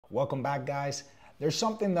Welcome back, guys. There's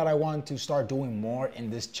something that I want to start doing more in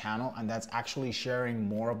this channel, and that's actually sharing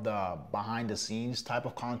more of the behind the scenes type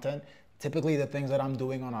of content, typically the things that I'm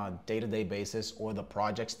doing on a day-to-day basis or the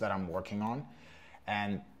projects that I'm working on.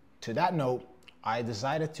 And to that note, I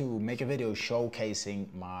decided to make a video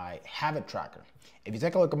showcasing my habit tracker. If you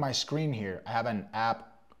take a look at my screen here, I have an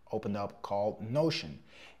app opened up called Notion.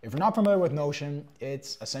 If you're not familiar with Notion,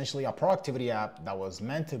 it's essentially a productivity app that was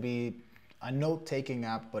meant to be a note-taking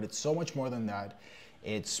app, but it's so much more than that.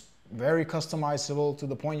 It's very customizable to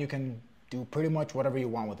the point you can do pretty much whatever you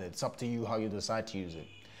want with it. It's up to you how you decide to use it.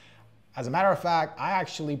 As a matter of fact, I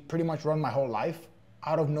actually pretty much run my whole life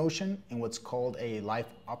out of Notion in what's called a life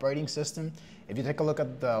operating system. If you take a look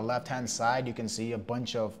at the left-hand side, you can see a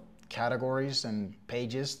bunch of categories and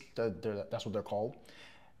pages. That's what they're called.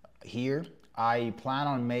 Here, I plan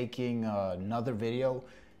on making another video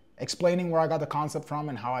explaining where I got the concept from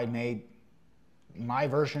and how I made my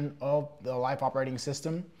version of the life operating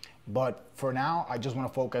system. But for now, I just want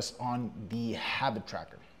to focus on the habit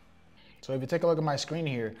tracker. So if you take a look at my screen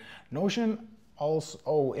here, Notion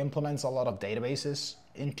also implements a lot of databases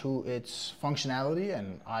into its functionality,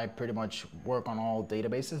 and I pretty much work on all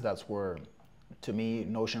databases. That's where, to me,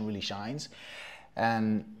 Notion really shines.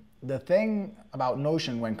 And the thing about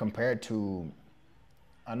Notion when compared to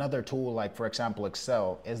another tool like, for example,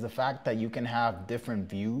 Excel, is the fact that you can have different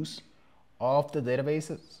views of the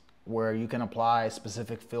databases where you can apply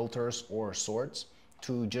specific filters or sorts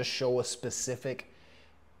to just show a specific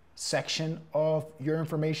section of your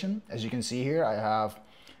information. As you can see here, I have,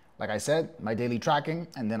 like I said, my daily tracking,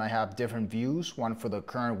 and then I have different views, one for the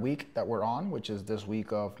current week that we're on, which is this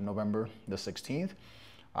week of November the 16th.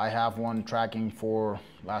 I have one tracking for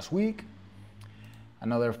last week,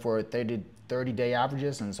 another for 30-day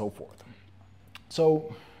averages, and so forth.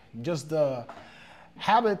 So just the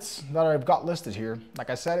habits that I've got listed here, like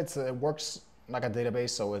I said, it works like a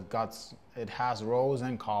database, so it has rows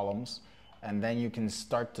and columns, and then you can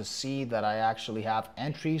start to see that I actually have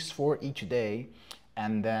entries for each day,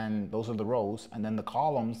 and then those are the rows, and then the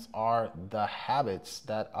columns are the habits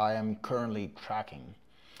that I am currently tracking.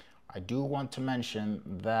 I do want to mention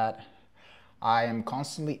that I am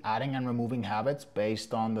constantly adding and removing habits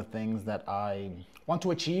based on the things that I want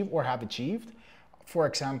to achieve or have achieved. For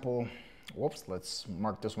example, whoops, let's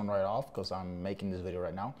mark this one right off because I'm making this video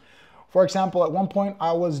right now. For example, at one point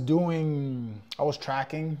I was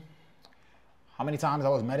tracking how many times I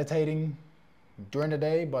was meditating during the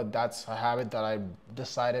day, but that's a habit that I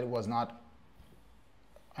decided was not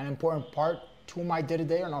an important part to my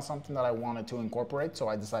day-to-day or not something that I wanted to incorporate, so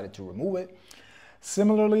I decided to remove it.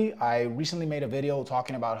 Similarly, I recently made a video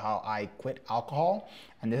talking about how I quit alcohol,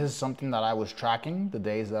 and this is something that I was tracking, the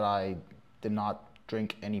days that I did not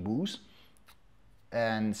drink any booze.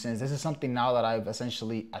 And since this is something now that I've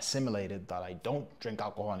essentially assimilated, that I don't drink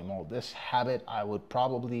alcohol anymore, this habit I will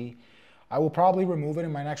probably remove it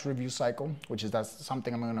in my next review cycle, that's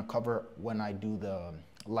something I'm going to cover when I do the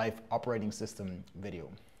life operating system video.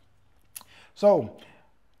 So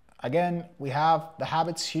again, we have the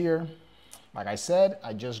habits here. Like I said,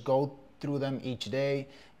 I just go through them each day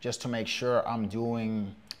just to make sure I'm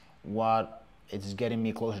doing what is getting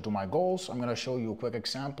me closer to my goals. I'm going to show you a quick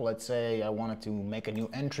example. Let's say I wanted to make a new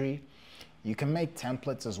entry. You can make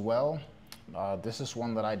templates as well. This is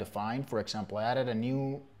one that I defined. For example, I added a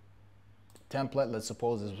new template. Let's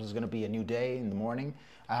suppose this was going to be a new day in the morning.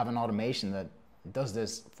 I have an automation that does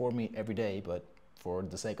this for me every day, but for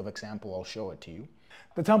the sake of example, I'll show it to you.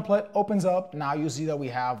 The template opens up. Now you see that we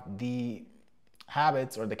have the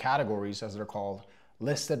habits, or the categories as they're called,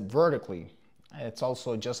 listed vertically. It's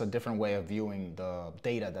also just a different way of viewing the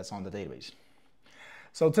data that's on the database.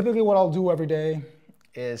 So typically what I'll do every day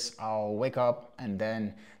is I'll wake up, and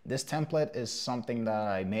then this template is something that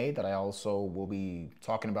I made that I also will be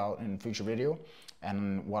talking about in future video.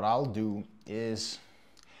 And what I'll do is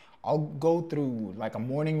I'll go through like a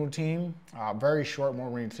morning routine, very short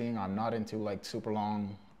morning routine. I'm not into like super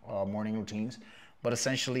long morning routines, but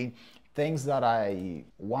essentially things that I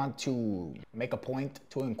want to make a point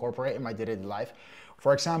to incorporate in my day-to-day life.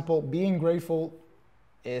 For example, being grateful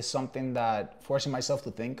is something that forcing myself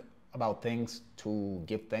to think about things to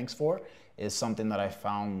give thanks for is something that I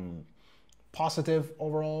found positive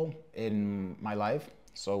overall in my life.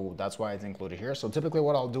 So that's why it's included here. So typically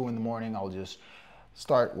what I'll do in the morning, I'll just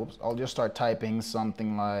start typing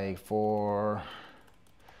something like for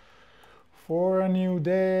a new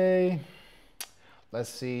day. Let's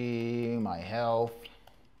see, my health,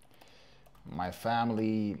 my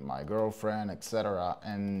family, my girlfriend, etc.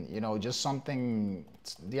 And just something,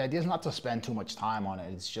 the idea is not to spend too much time on it.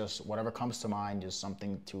 It's just whatever comes to mind, just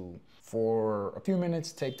something to for a few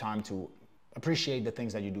minutes, take time to appreciate the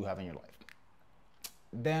things that you do have in your life.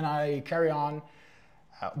 Then I carry on.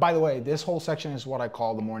 By the way, this whole section is what I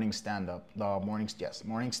call the morning stand-up.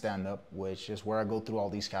 Morning stand-up, which is where I go through all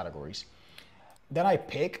these categories. Then I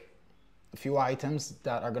pick a few items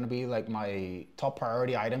that are gonna be like my top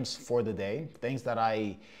priority items for the day, things that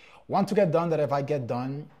I want to get done, that if I get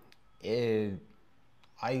done,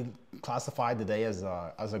 I classify the day as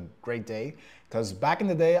a great day. Because back in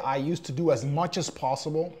the day, I used to do as much as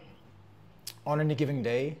possible on any given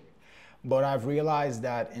day. But I've realized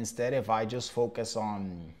that instead, if I just focus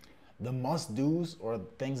on the must-dos or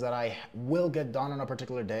things that I will get done on a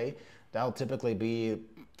particular day, that'll typically be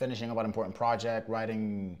finishing up an important project,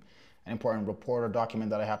 writing an important report or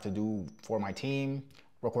document that I have to do for my team,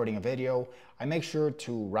 recording a video. I make sure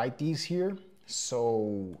to write these here,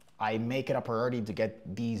 so I make it a priority to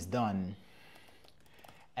get these done.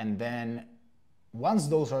 And then once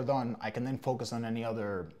those are done, I can then focus on any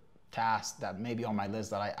other tasks that may be on my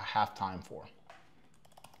list that I have time for.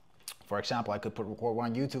 For example, I could record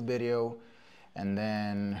one YouTube video and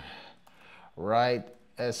then write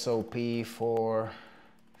SOP for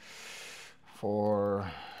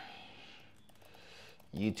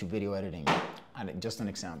YouTube video editing, and just an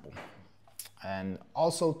example. And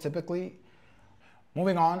also typically,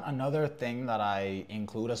 moving on, another thing that I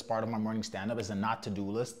include as part of my morning stand-up is a not to-do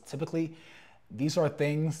list. Typically, these are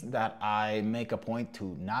things that I make a point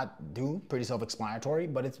to not do, pretty self-explanatory,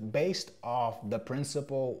 but it's based off the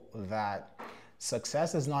principle that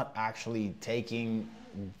success is not actually taking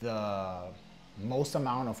the most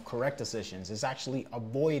amount of correct decisions. It's actually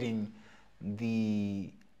avoiding the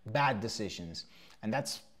bad decisions. And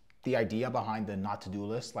that's the idea behind the not to-do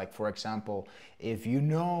list. Like, for example, if you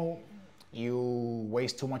know you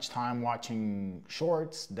waste too much time watching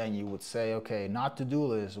shorts, then you would say, okay, not to-do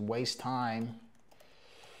list, waste time,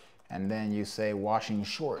 and then you say washing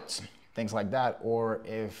shorts, things like that. Or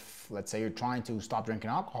if, let's say you're trying to stop drinking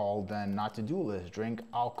alcohol, then not to-do list, drink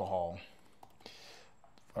alcohol.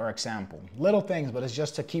 For example, little things, but it's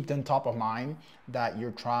just to keep them top of mind that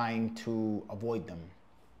you're trying to avoid them,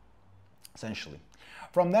 essentially.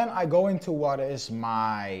 From then, I go into what is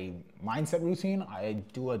my mindset routine. I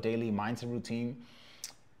do a daily mindset routine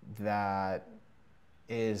that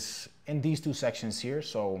is in these two sections here.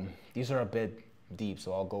 So these are a bit deep,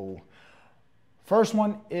 so I'll go. First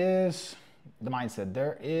one is the mindset.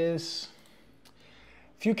 There is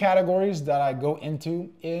a few categories that I go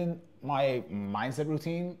into in my mindset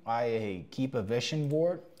routine. I keep a vision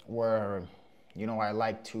board where, I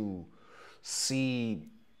like to see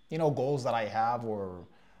goals that I have or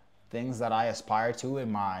things that I aspire to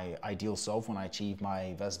in my ideal self when I achieve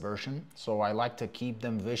my best version. So I like to keep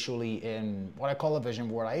them visually in what I call a vision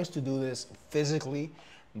board. I used to do this physically,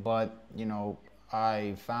 but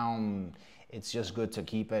I found it's just good to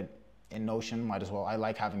keep it in Notion. Might as well. I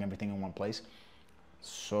like having everything in one place.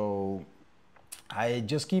 So I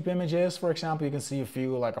just keep images. For example, you can see a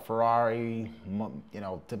few like a Ferrari,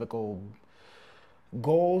 typical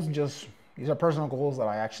goals. These are personal goals that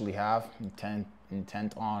I actually have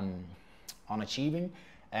intent on achieving,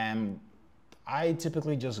 and I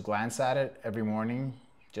typically just glance at it every morning,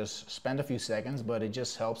 just spend a few seconds, but it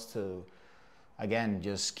just helps to, again,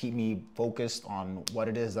 just keep me focused on what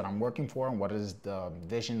it is that I'm working for and what is the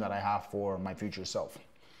vision that I have for my future self.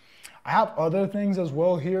 I have other things as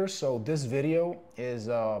well here. So this video is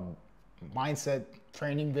a mindset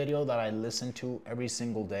training video that I listen to every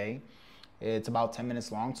single day. It's about 10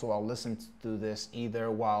 minutes long, so I'll listen to this either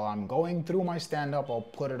while I'm going through my stand-up, I'll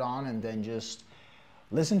put it on and then just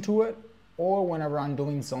listen to it, or whenever I'm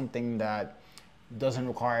doing something that doesn't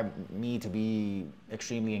require me to be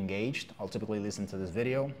extremely engaged, I'll typically listen to this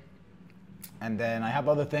video. And then I have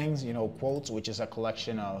other things, quotes, which is a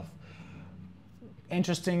collection of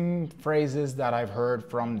interesting phrases that I've heard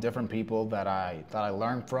from different people that I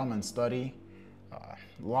learned from and study.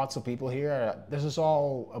 Lots of people here. This is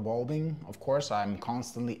all evolving. Of course, I'm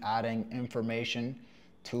constantly adding information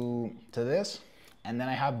to this. And then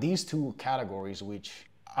I have these two categories, which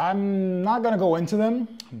I'm not gonna go into them,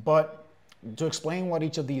 but to explain what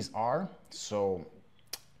each of these are. So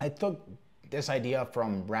I took this idea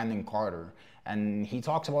from Brandon Carter, and he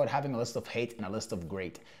talks about having a list of hate and a list of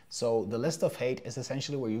great. So the list of hate is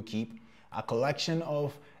essentially where you keep a collection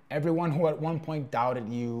of everyone who at one point doubted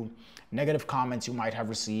you, negative comments you might have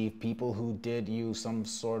received, people who did you some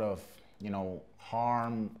sort of,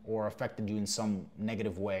 harm or affected you in some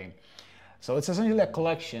negative way. So it's essentially a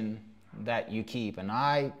collection that you keep. And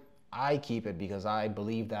I keep it because I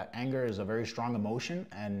believe that anger is a very strong emotion,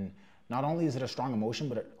 and not only is it a strong emotion,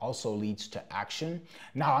 but it also leads to action.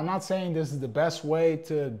 Now, I'm not saying this is the best way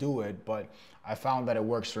to do it, but I found that it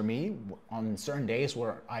works for me on certain days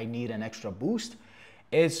where I need an extra boost.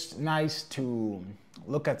 It's nice to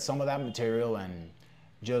look at some of that material and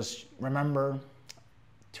just remember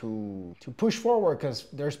to push forward, because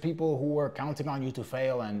there's people who are counting on you to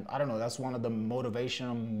fail, and I don't know, that's one of the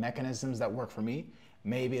motivational mechanisms that work for me.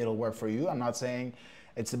 Maybe it'll work for you. I'm not saying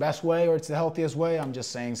it's the best way or it's the healthiest way. I'm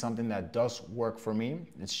just saying something that does work for me.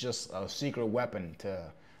 It's just a secret weapon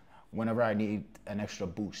to whenever I need an extra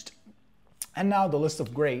boost. And now the list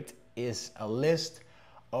of great is a list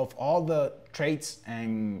of all the traits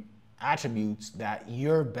and attributes that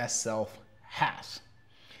your best self has.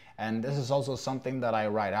 And this is also something that I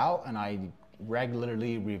write out and I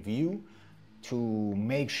regularly review to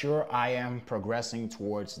make sure I am progressing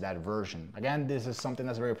towards that version. Again, this is something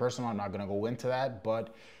that's very personal. I'm not gonna go into that,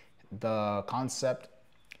 but the concept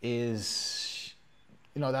is,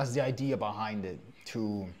 that's the idea behind it,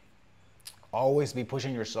 to always be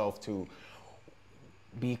pushing yourself to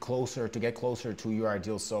be closer, to get closer to your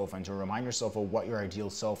ideal self, and to remind yourself of what your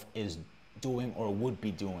ideal self is doing or would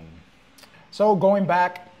be doing. So going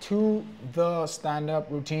back to the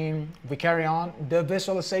stand-up routine, we carry on. The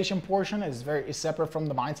visualization portion is separate from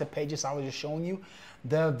the mindset pages I was just showing you.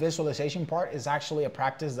 The visualization part is actually a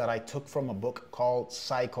practice that I took from a book called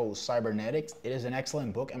Psycho-Cybernetics. It is an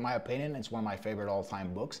excellent book, in my opinion. It's one of my favorite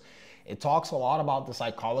all-time books. It talks a lot about the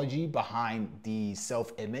psychology behind the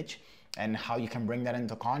self-image and how you can bring that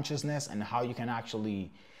into consciousness and how you can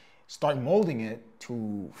actually start molding it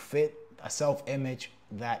to fit a self-image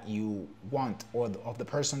that you want, or of the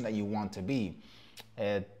person that you want to be.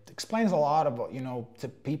 It explains a lot about, to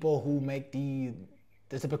people who make the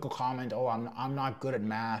typical comment, oh, I'm not good at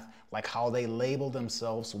math, like how they label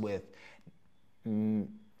themselves with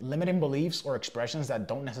limiting beliefs or expressions that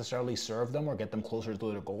don't necessarily serve them or get them closer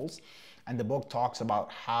to their goals. And the book talks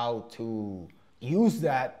about how to use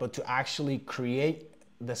that, but to actually create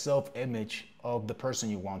the self-image of the person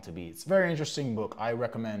you want to be. It's a very interesting book. I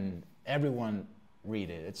recommend everyone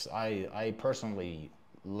read it. I personally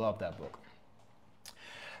love that book.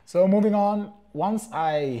 So moving on, once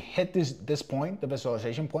I hit this point, the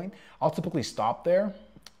visualization point, I'll typically stop there.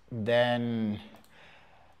 Then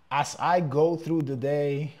as I go through the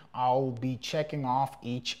day, I'll be checking off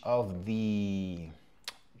each of the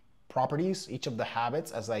properties, each of the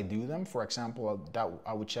habits as I do them. For example, that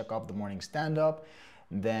I would check off the morning stand-up.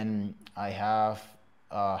 Then I have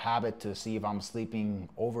a habit to see if I'm sleeping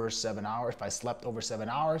over 7 hours. If I slept over 7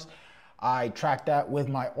 hours, I track that with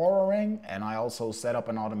my Aura Ring, and I also set up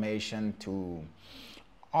an automation to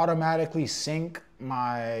automatically sync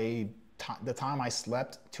the time I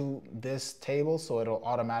slept to this table, so it'll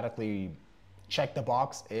automatically check the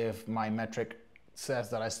box if my metric says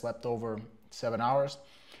that I slept over 7 hours.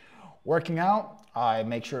 Working out, I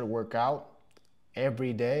make sure to work out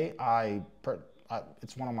every day.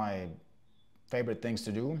 It's one of my favorite things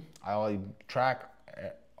to do. I track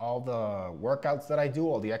all the workouts that I do,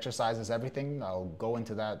 all the exercises, everything. I'll go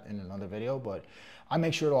into that in another video, but I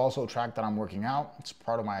make sure to also track that I'm working out. It's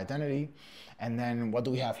part of my identity. And then what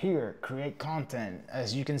do we have here? Create content.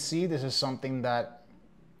 As you can see, this is something that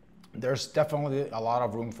there's definitely a lot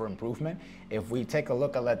of room for improvement. If we take a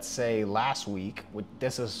look at, let's say, last week,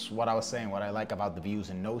 this is what I was saying, what I like about the views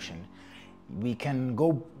in Notion. We can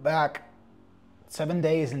go back 7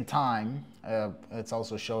 days in time. It's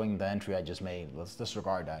also showing the entry I just made. Let's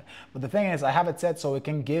disregard that. But the thing is, I have it set so it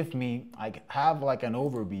can give me, I have like an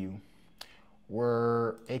overview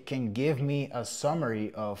where it can give me a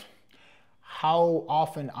summary of how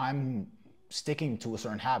often I'm sticking to a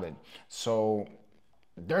certain habit. So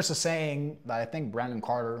there's a saying that I think Brandon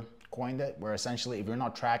Carter coined it, where essentially if you're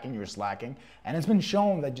not tracking, you're slacking. And it's been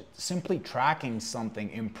shown that simply tracking something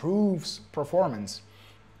improves performance.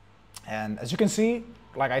 And as you can see,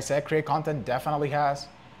 like I said, create content definitely has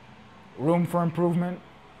room for improvement,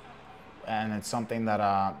 and it's something that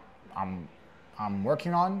I'm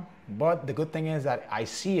working on. But the good thing is that I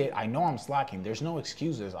see it, I know I'm slacking. There's no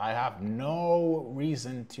excuses. I have no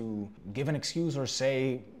reason to give an excuse or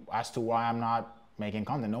say as to why I'm not making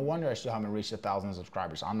content. No wonder I still haven't reached 1,000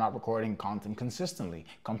 subscribers. I'm not recording content consistently.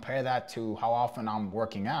 Compare that to how often I'm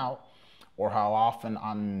working out, or how often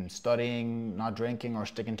I'm studying, not drinking, or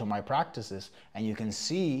sticking to my practices. And you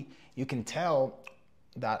can tell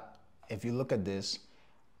that if you look at this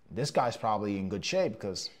guy's probably in good shape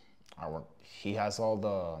because he has all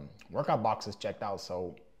the workout boxes checked out.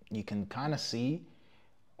 So you can kind of see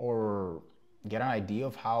or get an idea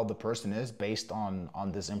of how the person is based on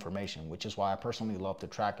this information, which is why I personally love to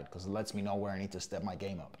track it, because it lets me know where I need to step my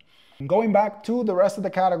game up. Going back to the rest of the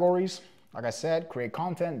categories, like I said, create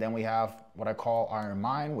content. Then we have what I call Iron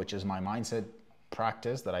Mind, which is my mindset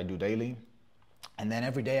practice that I do daily. And then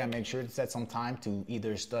every day I make sure to set some time to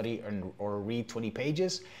either study or read 20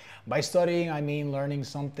 pages. By studying, I mean learning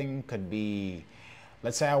something. Could be,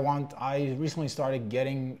 let's say I recently started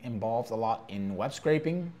getting involved a lot in web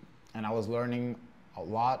scraping, and I was learning a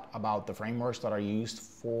lot about the frameworks that are used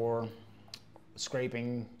for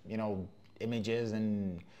scraping, images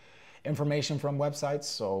and information from websites.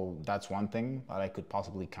 So that's one thing that I could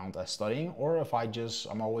possibly count as studying. Or if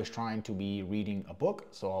I'm always trying to be reading a book,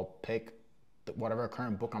 so I'll pick whatever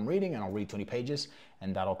current book I'm reading and I'll read 20 pages,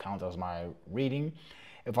 and that'll count as my reading.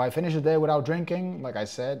 If I finish the day without drinking, like I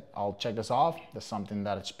said, I'll check this off. That's something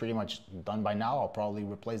that it's pretty much done by now. I'll probably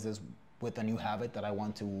replace this with a new habit that I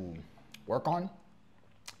want to work on.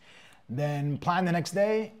 Then plan the next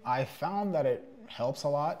day. I found that it helps a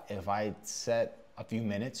lot if I set a few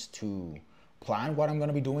minutes to plan what I'm going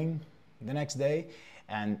to be doing the next day.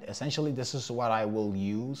 And essentially this is what I will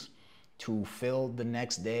use to fill the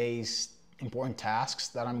next day's important tasks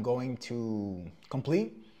that I'm going to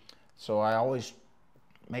complete. So I always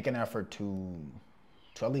make an effort to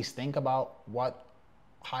at least think about what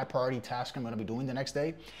high priority task I'm going to be doing the next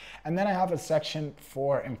day. And then I have a section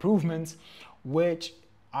for improvements, which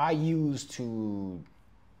I use to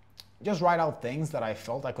just write out things that I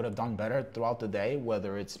felt I could have done better throughout the day,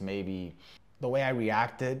 whether it's maybe the way I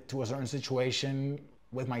reacted to a certain situation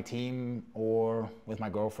with my team or with my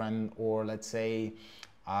girlfriend, or let's say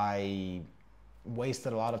I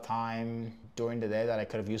wasted a lot of time during the day that I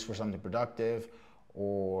could have used for something productive,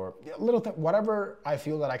 or whatever I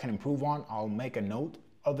feel that I can improve on, I'll make a note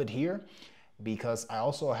of it here, because I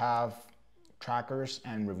also have trackers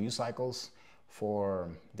and review cycles for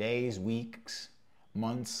days, weeks,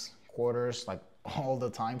 months, quarters, like all the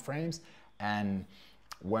time frames. And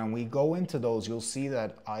when we go into those, you'll see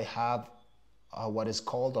that I have what is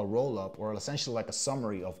called a roll-up, or essentially like a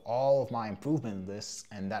summary of all of my improvement lists,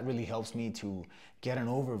 and that really helps me to get an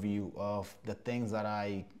overview of the things that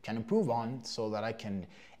I can improve on so that I can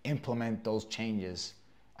implement those changes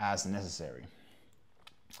as necessary.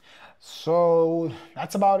 So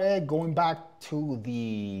that's about it. Going back to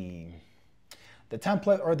the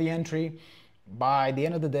template or the entry, by the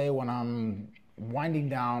end of the day, when I'm winding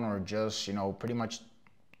down or just pretty much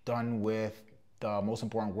done with the most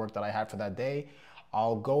important work that I had for that day,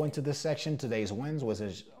 I'll go into this section, today's wins,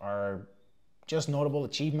 which are just notable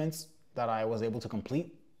achievements that I was able to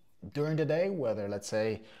complete during the day. Whether, let's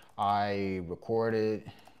say, I recorded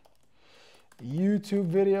a YouTube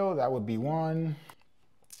video, that would be one.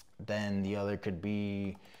 Then the other could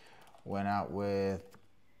be went out with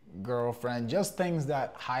girlfriend, just things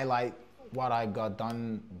that highlight what I got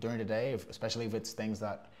done during the day, especially if it's things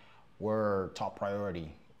that were top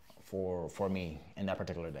priority for me in that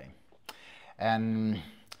particular day. And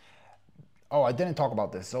oh, I didn't talk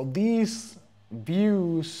about this. So these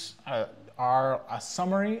views are a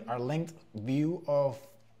summary, a linked view of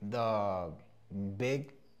the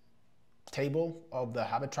big table of the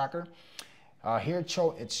habit tracker. Here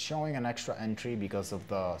it's showing an extra entry because of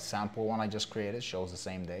the sample one I just created, shows the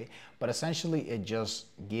same day. But essentially it just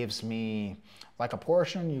gives me like a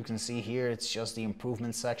portion. You can see here it's just the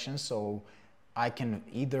improvement section. So I can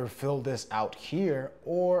either fill this out here,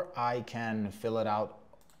 or I can fill it out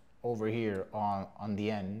over here on the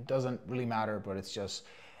end. Doesn't really matter, but it's just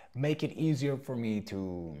make it easier for me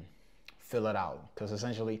to fill it out, because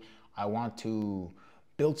essentially I want to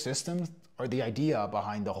build systems, or the idea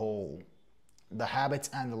behind the habits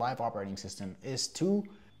and the life operating system is to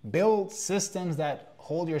build systems that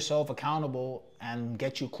hold yourself accountable and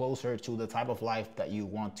get you closer to the type of life that you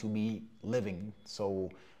want to be living. So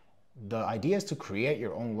the idea is to create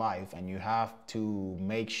your own life, and you have to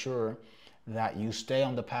make sure that you stay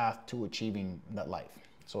on the path to achieving that life.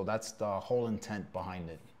 So that's the whole intent behind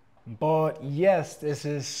it. But yes, this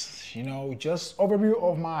is, just overview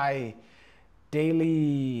of my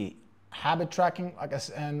daily habit tracking, I guess.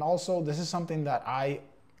 And also this is something that I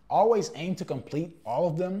always aim to complete all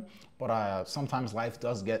of them, but sometimes life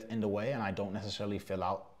does get in the way and I don't necessarily fill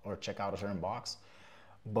out or check out a certain box.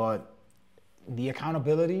 But the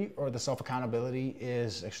accountability or the self-accountability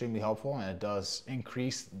is extremely helpful, and it does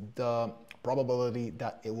increase the probability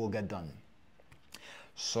that it will get done.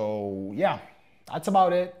 So yeah, that's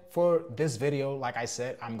about it for this video. Like I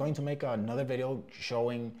said, I'm going to make another video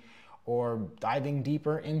showing or diving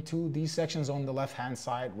deeper into these sections on the left hand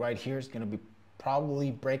side. Right here is going to be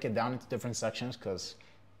probably break it down into different sections because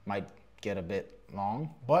it might get a bit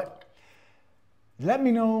long. But let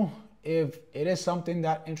me know if it is something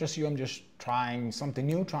that interests you, I'm just trying something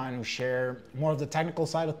new, trying to share more of the technical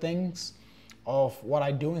side of things of what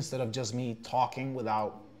I do instead of just me talking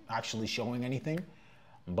without actually showing anything.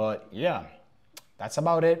 But yeah, that's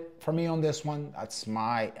about it for me on this one. That's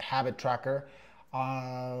my habit tracker.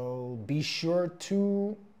 I'll be sure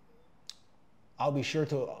to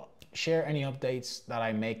share any updates that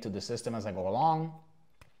I make to the system as I go along.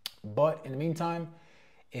 But in the meantime,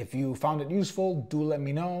 if you found it useful, do let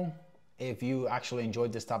me know. If you actually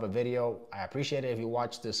enjoyed this type of video, I appreciate it. If you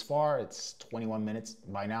watched this far, it's 21 minutes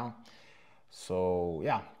by now. So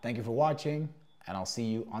yeah, thank you for watching, and I'll see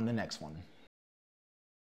you on the next one.